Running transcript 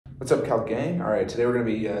What's up, Calc gang? All right, today we're going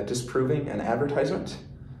to be disproving an advertisement.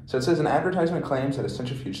 So it says an advertisement claims that a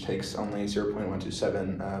centrifuge takes only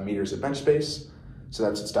 0.127 meters of bench space, so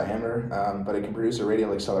that's its diameter, but it can produce a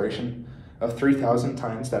radial acceleration of 3,000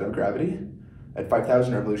 times that of gravity at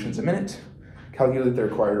 5,000 revolutions a minute. Calculate the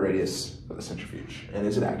required radius of the centrifuge, and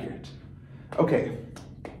is it accurate? Okay,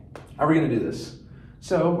 how are we going to do this?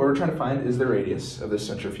 So what we're trying to find is the radius of this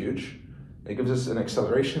centrifuge. It gives us an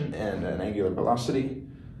acceleration and an angular velocity.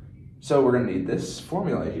 So we're going to need this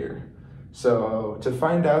formula here. So to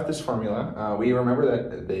find out this formula, we remember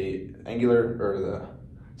that the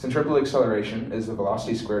centripetal acceleration is the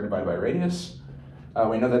velocity squared divided by radius.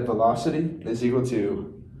 We know that velocity is equal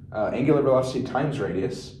to angular velocity times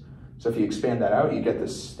radius. So if you expand that out, you get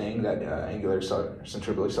this thing that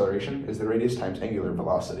centripetal acceleration is the radius times angular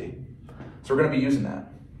velocity. So we're going to be using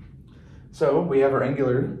that. So we have our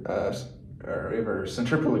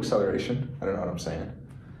centripetal acceleration. I don't know what I'm saying.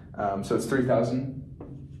 So it's 3,000,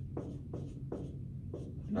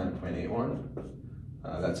 9.81.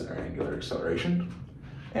 That's our angular acceleration.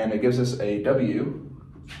 And it gives us a W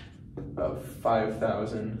of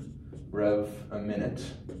 5,000 rev a minute.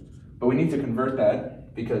 But we need to convert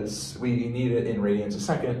that because we need it in radians a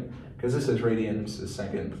second, because this is radians a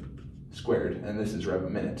second squared, and this is rev a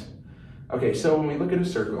minute. Okay, so when we look at a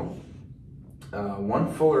circle,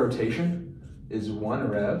 one full rotation is 1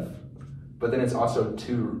 rev, but then it's also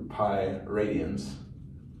 2 pi radians.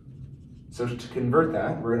 So to convert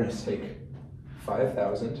that, we're going to take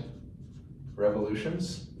 5,000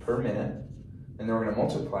 revolutions per minute, and then we're going to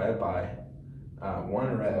multiply it by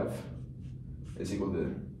 1 rev is equal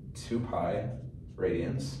to 2 pi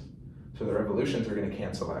radians. So the revolutions are going to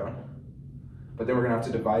cancel out. But then we're going to have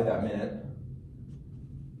to divide that minute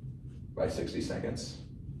by 60 seconds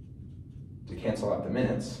to cancel out the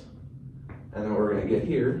minutes. And then what we're going to get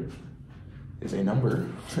here is a number.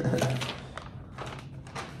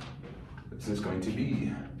 This is going to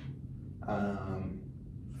be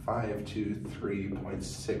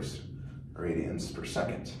 523.6 radians per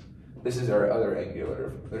second. This is our other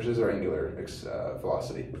angular,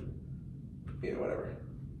 velocity. Yeah, whatever.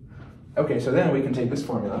 Okay, so then we can take this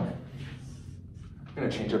formula. I'm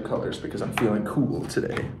gonna change up colors because I'm feeling cool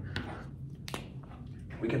today.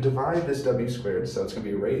 We can divide this W squared, so it's gonna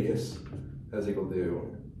be radius as equal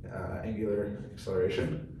to angular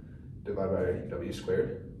acceleration divided by W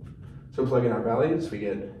squared. So plug in our values, we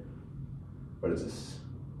get, what is this?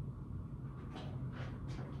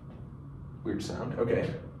 Weird sound,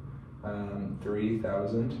 okay.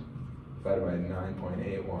 3,000 divided by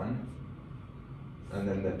 9.81. And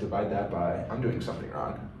then divide that by, I'm doing something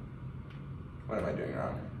wrong. What am I doing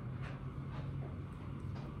wrong?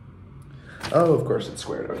 Oh, of course it's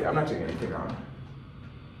squared. Okay, I'm not doing anything wrong.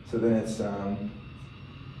 So then it's, oh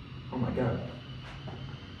my God.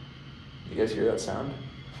 You guys hear that sound?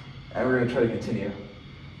 And we're gonna try to continue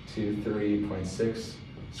to 3.6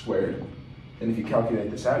 squared. And if you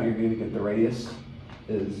calculate this out, you're gonna get the radius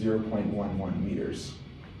is 0.11 meters.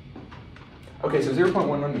 Okay, so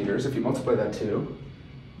 0.11 meters, if you multiply that to,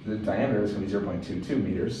 the diameter is gonna be 0.22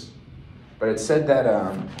 meters. But it said that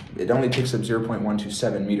it only takes up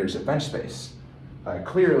 0.127 meters of bench space.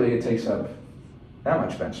 Clearly it takes up that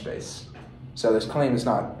much bench space. So this claim is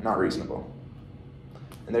not reasonable.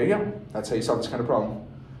 And there you go. That's how you solve this kind of problem.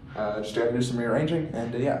 Just gotta do some rearranging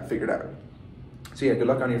and yeah, figure it out. So yeah, good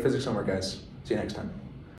luck on your physics homework, guys. See you next time.